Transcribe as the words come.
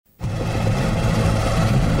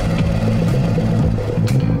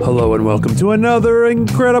Hello and welcome to another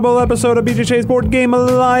incredible episode of BGA's Board Game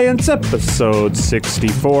Alliance, episode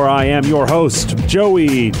 64. I am your host,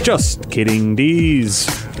 Joey. Just kidding, D's.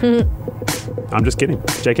 I'm just kidding.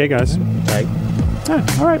 JK, guys.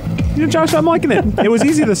 All right. You know, Josh, I'm liking it. It was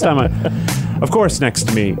easy this time. Of course, next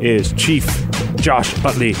to me is Chief Josh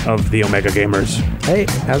Utley of the Omega Gamers. Hey,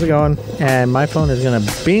 how's it going? And my phone is going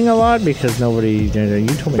to bing a lot because nobody, you told me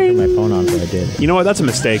to turn my phone on, so I did. You know what? That's a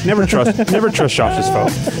mistake. Never trust Josh's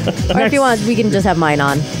phone. Or if you want, we can just have mine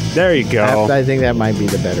on. There you go. I think that might be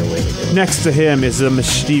the better way to do it. Next to him is the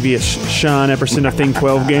mischievous Sean Epperson of Thing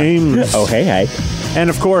 12 Games. Oh, hey.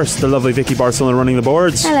 And of course, the lovely Vicky Barcelona running the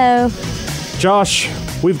boards. Hello. Josh,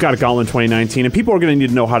 we've got a Gauntlet 2019, and people are going to need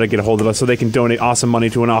to know how to get a hold of us so they can donate awesome money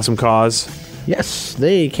to an awesome cause. Yes,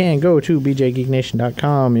 they can go to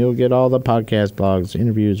bjgeeknation.com. You'll get all the podcast, blogs,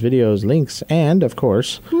 interviews, videos, links, and, of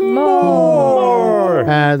course, more.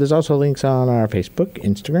 There's also links on our Facebook,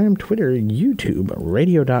 Instagram, Twitter, YouTube,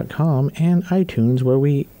 radio.com, and iTunes, where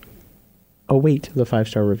we await the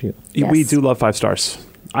 5-star review. Yes. We do love 5 stars.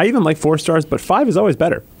 I even like 4 stars, but 5 is always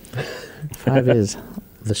better. 5 is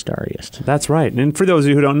the starriest. That's right. And for those of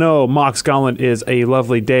you who don't know, Mox Gauntlet is a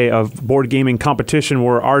lovely day of board gaming competition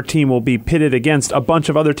where our team will be pitted against a bunch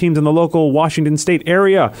of other teams in the local Washington State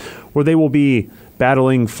area, where they will be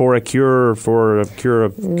battling for a cure. No,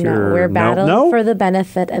 we're battling for the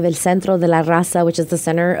benefit of El Centro de la Raza, which is the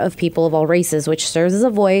center of people of all races, which serves as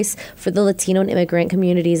a voice for the Latino and immigrant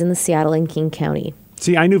communities in the Seattle and King County.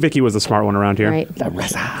 See, I knew Vicky was the smart one around here. Right.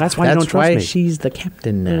 That's why you don't trust me. That's why she's the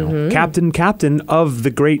captain now. Mm-hmm. Captain of the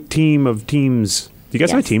great team of teams. Do you guys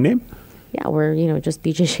have a team name? Yeah, we're, just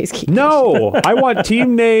BGA's Geek No, I want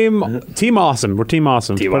team name, Team Awesome. We're Team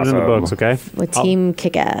Awesome. Team Put it in the Awesome. books, okay? With Team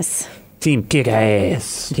Kick-Ass. Team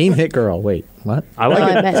Kick-Ass. Team Hit Girl. Wait, what? I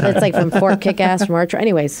like it. It's like from Fort Kick-Ass from Archer.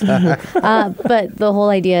 Anyways. But the whole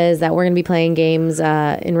idea is that we're going to be playing games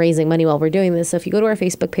and raising money while we're doing this. So if you go to our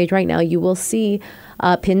Facebook page right now, you will see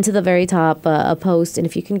pinned to the very top a post. And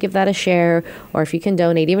if you can give that a share, or if you can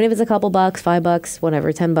donate, even if it's a couple bucks, $5,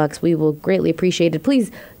 whatever, $10, we will greatly appreciate it.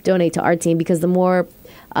 Please donate to our team, because the more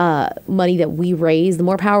money that we raise, the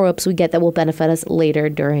more power-ups we get that will benefit us later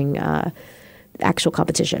during actual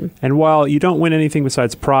competition. And while you don't win anything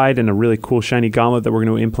besides pride and a really cool shiny gauntlet that we're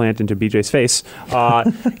going to implant into BJ's face,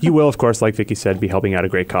 you will, of course, like Vicky said, be helping out a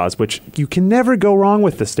great cause, which you can never go wrong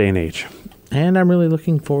with this day and age. And I'm really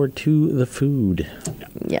looking forward to the food.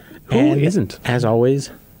 Yeah. Who isn't? As always,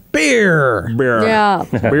 beer. Yeah.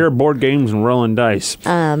 Beer, board games, and rolling dice.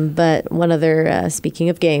 But one other, speaking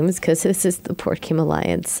of games, because this is the Board Game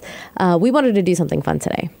Alliance, we wanted to do something fun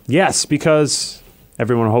today. Yes, because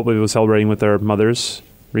everyone hopefully was celebrating with their mothers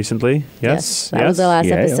recently. Yes. That was the last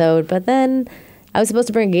episode. But then I was supposed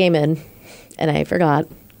to bring a game in, and I forgot.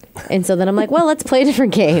 And so then I'm like, well, let's play a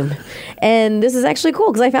different game. And this is actually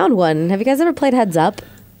cool, because I found one. Have you guys ever played Heads Up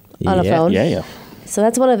on a phone? Yeah. So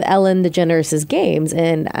that's one of Ellen DeGeneres' games.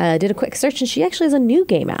 And I did a quick search, and she actually has a new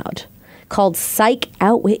game out called Psych,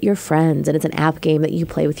 Outwit Your Friends. And it's an app game that you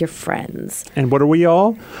play with your friends. And what are we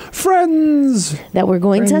all? Friends! That we're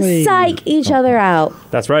going to psych each other out.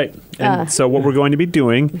 That's right. And so what we're going to be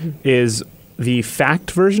doing is the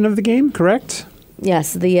fact version of the game, correct?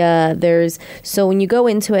 Yes, so when you go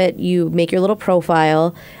into it, you make your little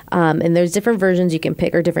profile, and there's different versions you can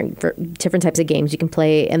pick, or different types of games you can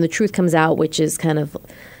play, and the truth comes out, which is kind of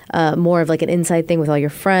more of like an inside thing with all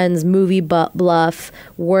your friends, movie bluff,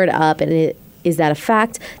 word up, and is that a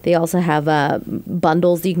fact? They also have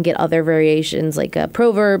bundles that you can get other variations like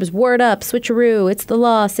proverbs, word up, switcheroo, it's the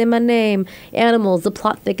law, say my name, animals, the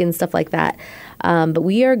plot thickens, stuff like that. But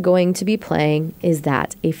we are going to be playing Is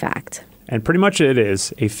That a Fact? And pretty much it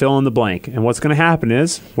is a fill in the blank. And what's going to happen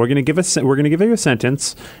is we're going to give you a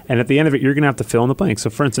sentence, and at the end of it, you're going to have to fill in the blank. So,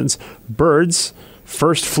 for instance, birds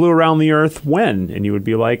first flew around the Earth when? And you would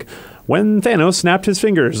be like, when Thanos snapped his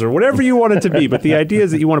fingers, or whatever you want it to be. But the idea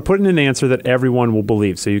is that you want to put in an answer that everyone will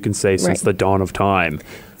believe. So you can say, since the dawn of time.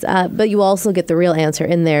 But you also get the real answer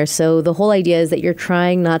in there. So the whole idea is that you're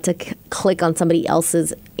trying not to click on somebody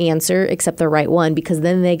else's answer except the right one, because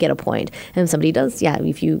then they get a point. And if somebody does,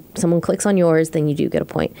 if someone clicks on yours, then you do get a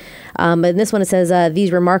point. But in this one, it says,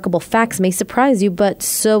 these remarkable facts may surprise you, but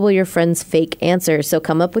so will your friend's fake answers. So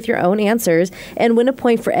come up with your own answers and win a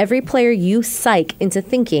point for every player you psych into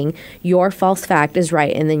thinking your false fact is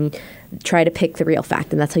right. And then try to pick the real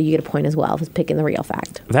fact, and that's how you get a point as well, is picking the real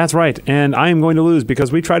fact. That's right, and I am going to lose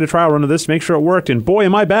because we tried a trial run of this to make sure it worked, and boy,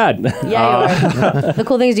 am I bad. Yeah, you are. The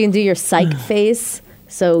cool thing is you can do your psych face,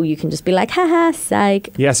 So you can just be like, haha, psych.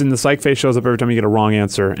 Yes, and the psych face shows up every time you get a wrong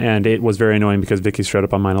answer, and it was very annoying because Vicky showed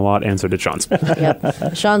up on mine a lot, and so did Sean's.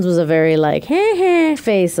 Yep. Sean's was a very like, heh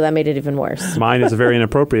face, so that made it even worse. Mine is a very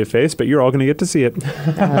inappropriate face, but you're all going to get to see it.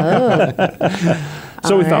 Oh.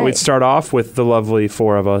 So we thought right. we'd start off with the lovely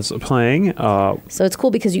four of us playing. So it's cool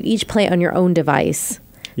because you each play on your own device.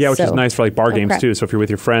 Yeah, which is So- nice for like bar games crap. too. So if you're with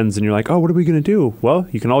your friends and you're like, oh, what are we going to do? Well,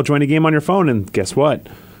 you can all join a game on your phone, and guess what?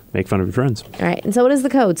 Make fun of your friends. All right. And so what is the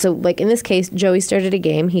code? So like in this case, Joey started a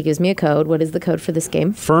game. He gives me a code. What is the code for this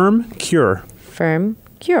game? Firm cure. Firm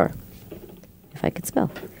cure. If I could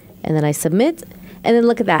spell. And then I submit. And then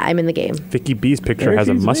look at that. I'm in the game. Vicky B's picture There has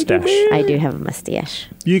a she's mustache. Vicky B. I do have a mustache.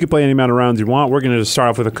 You can play any amount of rounds you want. We're going to just start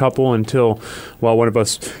off with a couple until, well, one of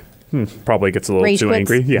us probably gets a little Rage too quits.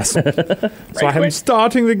 angry. Yes. So I'm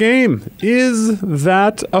starting the game. Is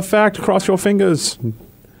that a fact? Cross your fingers.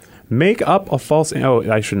 Make up a false... Oh,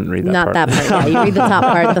 I shouldn't read that Not part. that part. Yeah, you read the top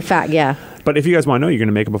part, the fact. Yeah. But if you guys want to know, you're going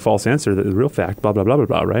to make up a false answer, the real fact, blah, blah, blah, blah,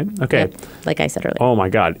 blah, right? Okay. Yep. Like I said earlier. Oh, my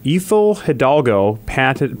God. Ethel Hidalgo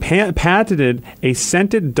patented a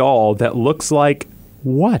scented doll that looks like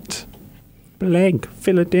what? Blank.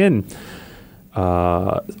 Fill it in.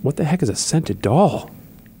 What the heck is a scented doll?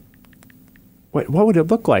 Wait, what would it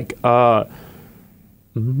look like? I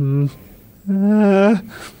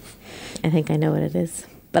think I know what it is.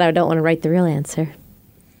 But I don't want to write the real answer.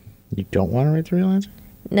 You don't want to write the real answer?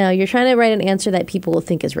 No, you're trying to write an answer that people will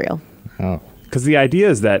think is real. Oh. Because the idea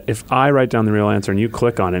is that if I write down the real answer and you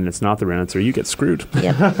click on it and it's not the real answer, you get screwed.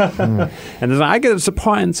 Yep. And then I get some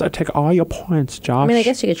points. I take all your points, Josh. I mean, I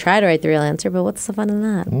guess you could try to write the real answer, but what's the fun in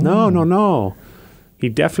that? No. He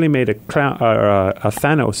definitely made a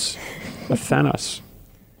Thanos. A Thanos.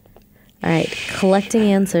 All right, collecting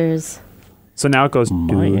answers. So now it goes.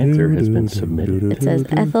 My answer has been submitted. It says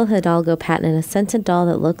Ethel Hidalgo patented a scented doll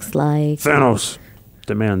that looks like. Thanos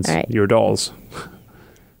demands All right. your dolls.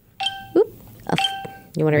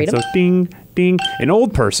 You want to read So them? ding, ding. An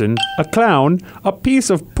old person, a clown, a piece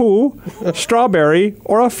of poo, strawberry,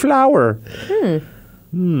 or a flower.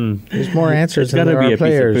 There's more answers It's than got to there be are a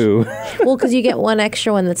players. piece of poo. Well, because you get one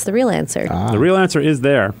extra one that's the real answer. The real answer is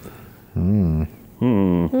there.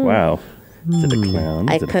 Wow. Is it a clown?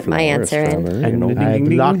 I Is it a put my flower, a answer in. strawberry, And an old- Ding, I've ding,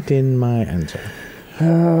 ding. locked in my answer.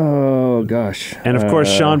 Oh, gosh. And of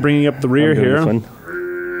course, Sean bringing up the rear I'm doing here. this one.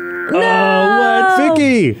 No!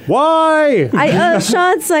 Vicky, why?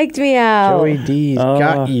 Sean psyched me out. Joey D's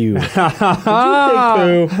got you.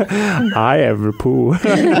 I have a poo.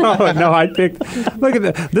 no, I picked. Look at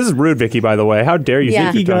that. This is rude, Vicky. By the way, how dare you?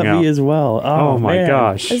 Yeah. stick He your got tongue out? me as well. Oh my man.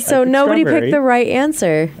 gosh! So nobody strawberry. picked the right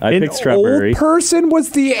answer. I An picked strawberry. old person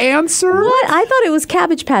was the answer. What? I thought it was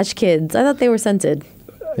Cabbage Patch Kids. I thought they were scented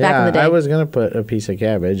back in the day. I was going to put a piece of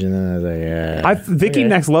cabbage, and then I was like, yeah. Vicky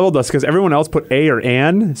next leveled us because everyone else put A or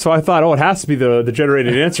An. So I thought, oh, it has to be the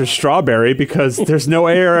generated answer, strawberry, because there's no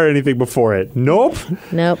A or anything before it. Nope.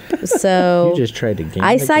 Nope. So You just tried to game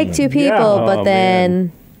I the psyched game. two people, Yeah. but Oh,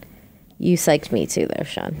 then you psyched me too, there,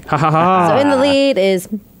 Sean. Ha ha ha. So in the lead is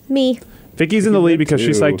me. Vicky's in the lead because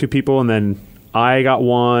she Two. psyched two people, and then I got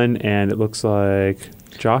one, and it looks like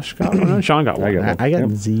Josh got one. Sean got one. I got one. I got Yep.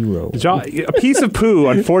 0. A piece of poo,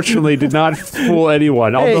 unfortunately, did not fool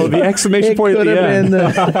anyone. Although the exclamation point at the end.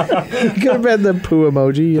 Could have been the poo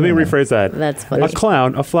emoji. Let me rephrase that. That's funny. A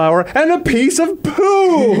clown, a flower, and a piece of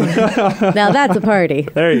poo. Now that's a party.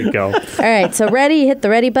 There you go. All right, so ready, hit the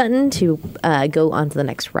ready button to go on to the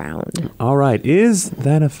next round. All right. Is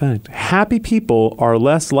that a fact? Happy people are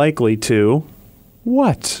less likely to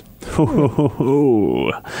what?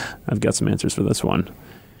 I've got some answers for this one.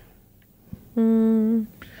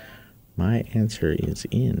 My answer is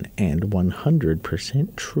in and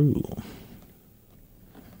 100% true.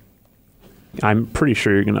 I'm pretty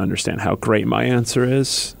sure you're going to understand how great my answer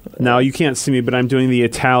is. Now, you can't see me, but I'm doing the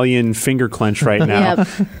Italian finger clench right now. Yep.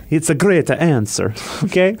 It's a great answer.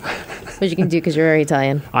 Okay? Which you can do because you're very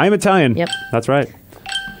Italian. I'm Italian. Yep. That's right.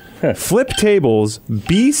 Flip tables,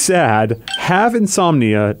 be sad, have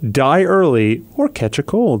insomnia, die early, or catch a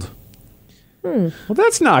cold. Well,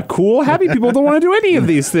 that's not cool. Happy people don't want to do any of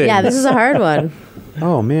these things. Yeah, this is a hard one.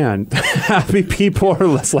 Oh, man. Happy people are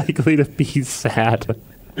less likely to be sad.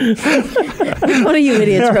 One of you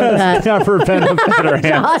idiots wrote that. Never been a better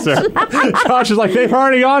answer. Josh is like, they've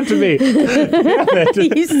already on to me. Damn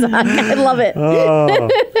it. You suck. I love it.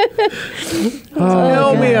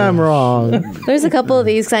 Tell me I'm wrong. There's a couple of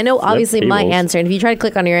these because I know obviously my tables. answer, and if you try to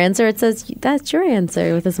click on your answer, it says that's your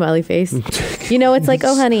answer with a smiley face. You know, it's like,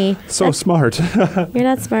 oh honey, So smart. you're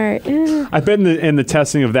not smart. I bet in the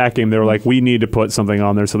testing of that game, they were like, we need to put something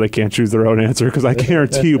on there so they can't choose their own answer because I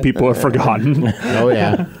guarantee you people have forgotten. Oh,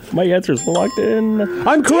 yeah. My answer's locked in.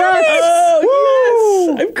 I'm correct. Oh,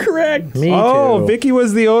 yes! I'm correct. Me Oh, too. Vicky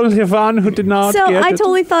was the only one who did not So get I it.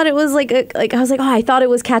 totally thought it was like I was like, oh, I thought it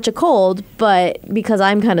was catch a cold, but because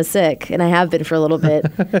I'm kind of sick and I have been for a little bit,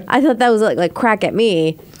 I thought that was like crack at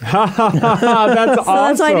me. That's awesome. So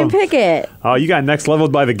that's why I didn't pick it, Oh, you got next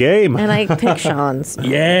leveled by the game. and I picked Sean's.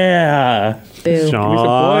 Yeah. Boo. Give me some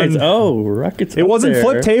Sean. points. Oh, Rocket's It up wasn't there.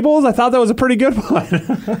 flip tables? I thought that was a pretty good one.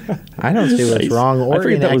 I don't see what's Nice. wrong I or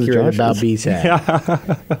forget that was inaccurate about Josh's. BSAT.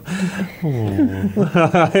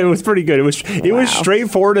 It was pretty good. It was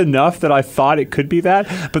straightforward enough that I thought it could be that,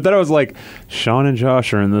 but then I was like, Sean and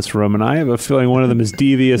Josh are in this room, and I have a feeling one of them is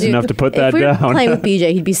devious enough to put that if we were down. playing with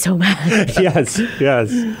BJ, he'd be so mad. Yes.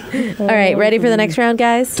 All right, ready for the next round,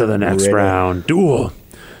 guys? To the next Ready. round. Duel.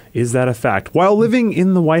 Is that a fact? While living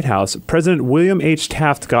in the White House, President William H.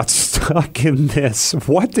 Taft got stuck in this.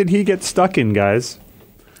 What did he get stuck in, guys?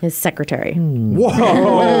 His secretary.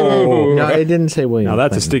 Whoa! No, it didn't say William. Now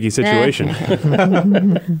that's a Clinton. sticky situation.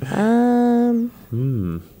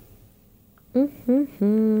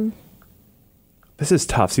 This is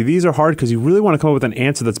tough. See, these are hard because you really want to come up with an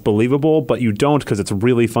answer that's believable, but you don't because it's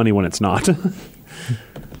really funny when it's not. I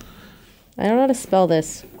don't know how to spell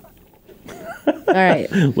this. All right.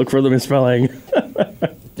 Look for the misspelling.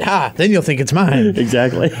 Then you'll think it's mine.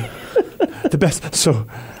 Exactly. The best. So,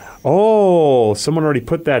 oh, someone already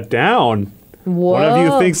put that down. Whoa. One of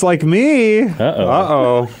you thinks like me. Uh-oh.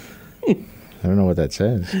 Uh-oh. I don't know what that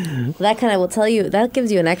says. That kind of will tell you. That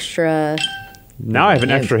gives you an extra. Now I have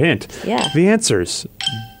an extra hint. Yeah. The answers: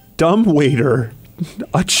 dumb waiter,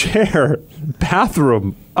 a chair,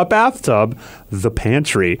 bathroom, a bathtub, the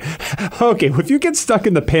pantry. Okay, well, if you get stuck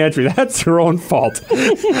in the pantry, that's your own fault.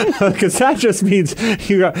 Because that just means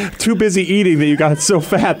you got too busy eating that you got so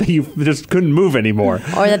fat that you just couldn't move anymore.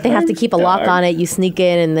 Or that they have to keep a lock on it. You sneak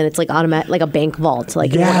in, and then it's like automatic, like a bank vault.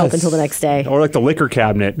 Like it won't open until the next day. Or like the liquor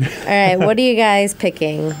cabinet. All right, what are you guys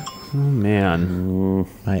picking? Oh, man.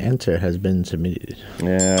 My answer has been submitted.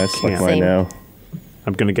 Yeah, I stuck Same. mine now.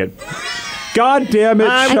 I'm going to get... God damn it,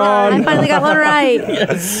 I Sean. finally got one right.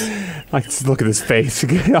 Look at his face.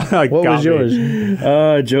 What was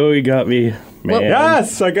yours? Joey got me. Man.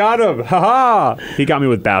 Yes, I got him. Ha ha. He got me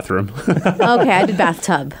with bathroom. Okay, I did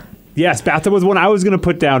bathtub. Yes, bathtub was one I was going to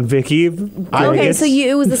put down, Vicky. Okay, so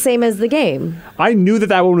it was the same as the game. I knew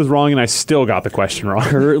that one was wrong, and I still got the question wrong.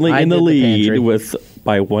 Currently I in the did the lead pantry. with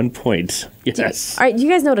by 1 point. Yes. All right, you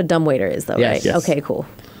guys know what a dumbwaiter is, though, Yes. right? Yes. Okay, cool.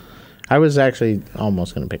 I was actually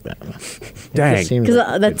almost going to pick that one. Dang.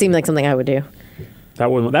 Because that seemed like something I would do. That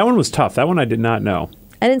one was tough. That one I did not know.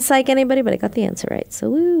 I didn't psych anybody, but I got the answer right. So,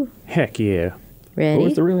 woo. Heck yeah. Ready? What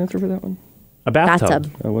was the real answer for that one? A bathtub.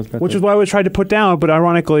 Bathtub. Oh, it was bathtub. Which is what I was trying to put down, but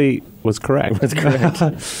ironically was correct. That's correct.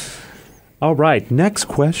 All right, next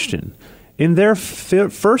question. In their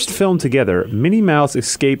first film together, Minnie Mouse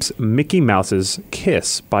escapes Mickey Mouse's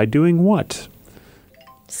kiss by doing what?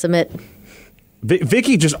 Submit.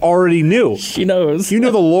 Vicky just already knew. She knows. You know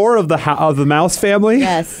the lore of the mouse family?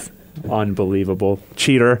 Yes. Unbelievable.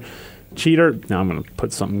 Cheater. Now I'm going to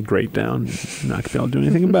put something great down. I'm not going to be able to do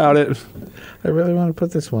anything about it. I really want to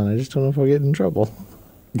put this one. I just don't know if I'll get in trouble.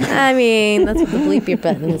 I mean, that's what the bleep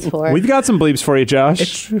button is for. We've got some bleeps for you, Josh.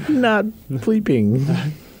 It's not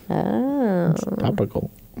bleeping. Oh. It's topical.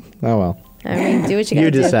 Oh, well. I mean, do what you got to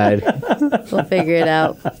You do. decide. We'll figure it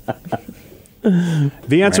out.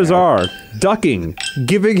 The answers are ducking,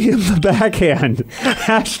 giving him the backhand,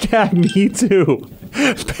 #MeToo,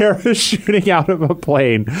 parachuting out of a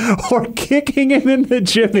plane, or kicking him in the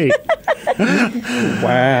jimmy.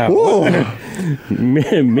 Wow.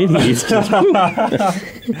 Minnie's just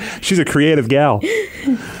She's a creative gal.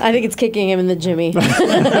 I think it's kicking him in the jimmy.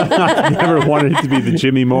 Never wanted it to be the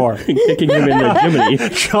Jimmy more. kicking him in the Jiminy.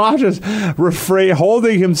 Josh is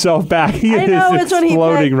holding himself back. He I know, is which one he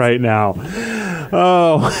exploding picked. right now.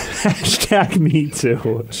 Oh,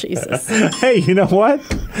 #MeToo. Jesus. Hey, you know what?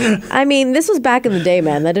 I mean, this was back in the day,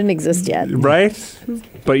 man. That didn't exist yet. Right?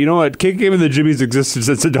 But you know what? Kicking him in the Jimmy's existed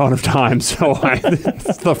since the dawn of time, so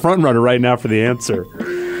it's the front runner right now for the answer.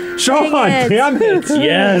 Sean, Dang it. damn it.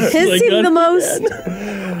 Yes. His I seemed got the most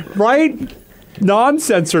Right?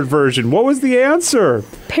 Non-censored version. What was the answer?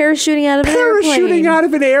 parachuting out of an Parachuting airplane. out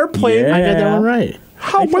of an airplane. Yeah. I got that one right.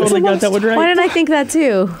 How I totally got that one right. Why did I think that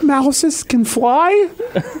too? Mouses can fly?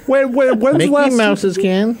 When's Mickey last? Mouses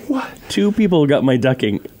can. Two people got my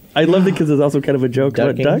ducking. I loved it because it's also kind of a joke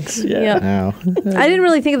about Ducking? ducks. Yeah. Yeah. Oh. I didn't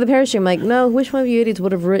really think of the parachute. I'm like, no, which one of you idiots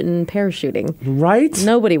would have written parachuting? Right?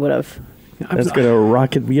 Nobody would have. That's going to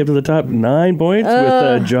rocket me up to the top. 9 points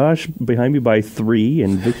with Josh behind me by 3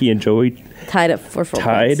 and Vicky and Joey Tied up for 4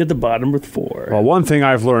 tied points. at the bottom with 4. Well, one thing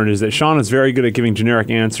I've learned is that Sean is very good at giving generic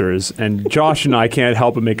answers, and Josh and I can't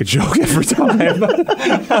help but make a joke every time. All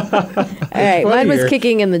right, mine was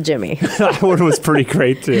kicking in the Jimmy. That one was pretty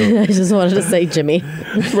great, too. I just wanted to say Jimmy.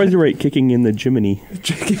 Right, right, kicking in the Jiminy.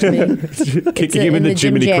 Kicking him in the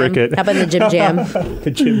Jim Jiminy Jam. Cricket. How about the Jim Jam?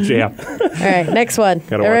 The Jim Jam. All right, next one.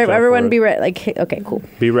 Gotta All watch right, out everyone for it. be ready. Okay, cool.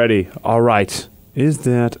 Be ready. All right. Is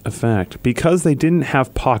that a fact? Because they didn't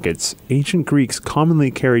have pockets, ancient Greeks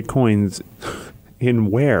commonly carried coins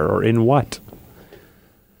in where or in what?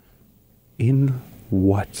 In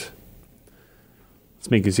what? Let's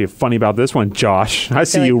make you see funny about this one, Josh. I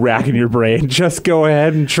see you racking your brain. Just go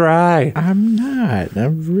ahead and try. I'm not.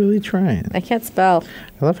 I'm really trying. I can't spell.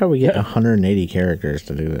 I love how we get 180 characters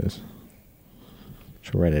to do this.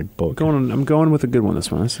 Should write a book. I'm going with a good one this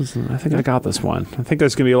one. I think I got this one. I think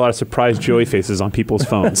there's going to be a lot of surprise Joey faces on people's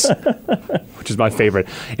phones, which is my favorite.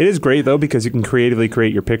 It is great, though, because you can creatively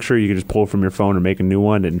create your picture. You can just pull it from your phone or make a new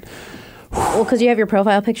one. And Well, because you have your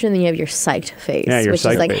profile picture and then you have your psyched face, Yeah, your which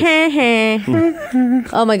psyched is like, face.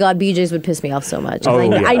 Oh my God, BJ's would piss me off so much. Oh,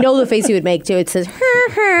 yeah. I know the face he would make too. It says,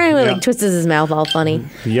 Yeah. like twists his mouth all funny.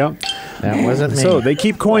 Yep. That wasn't me. So they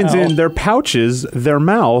keep coins in their pouches, their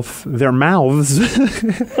mouths, in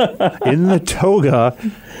the toga,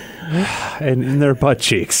 and in their butt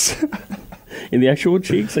cheeks. In the actual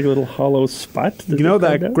cheeks, like a little hollow spot. You know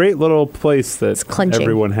that great little place that clenching.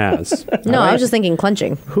 everyone has. No, I was just thinking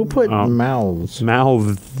clenching. Who put mouths?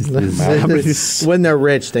 Mouths When they're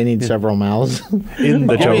rich, they need several mouths. in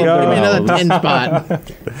the Give me toga. another 10 spot.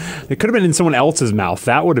 It could have been in someone else's mouth.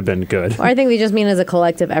 That would have been good. Or I think they just mean as a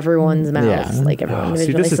collective, everyone's mouths. Yeah. Like everyone See,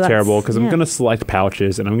 individually. this is So that's- terrible because I'm yeah. going to select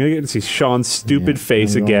pouches and I'm going to get to see Sean's stupid Yeah,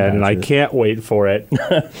 face I'm going again, and I pouches. can't wait for it.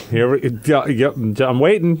 I'm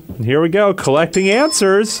waiting. Here we go, collecting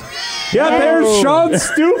answers. Yeah, there's Sean's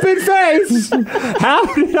stupid face.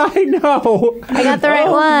 How did I know? I got the right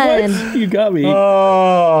one. What? You got me.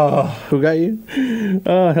 Oh, Who got you?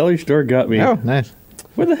 Hellish Door got me. Oh, nice.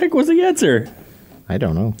 What the heck was the answer? I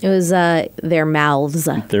don't know. It was their mouths.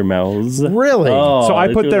 Their mouths. Really? Oh, so I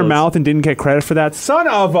they put do their those. mouth and didn't get credit for that. Son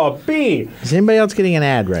of a bee. Is anybody else getting an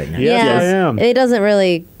ad right now? Yes, I am. It doesn't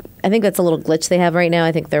really. I think that's a little glitch they have right now.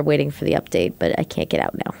 I think they're waiting for the update, but I can't get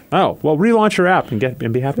out now. Oh, well, relaunch your app and be happy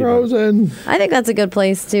about it. Frozen. I think that's a good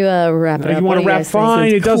place to wrap it up. You What want do to wrap? guys think?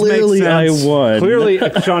 Fine, it does Clearly make sense. I won. Clearly,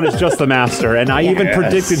 Sean is just the master, and I even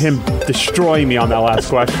predicted him destroying me on that last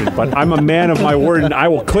question. But I'm a man of my word, and I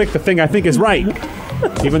will click the thing I think is right,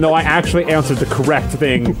 even though I actually answered the correct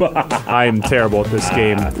thing. I'm terrible at this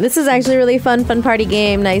game. This is actually a really fun party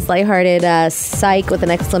game. Nice, lighthearted. Psych with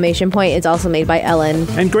an exclamation point. It's also made by Ellen.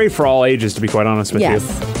 And great for all ages, to be quite honest with Yes.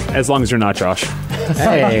 you. As long as you're not Josh.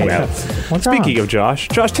 Hey. Well, What's speaking wrong? of Josh,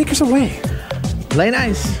 take us away. Play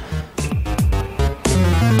nice.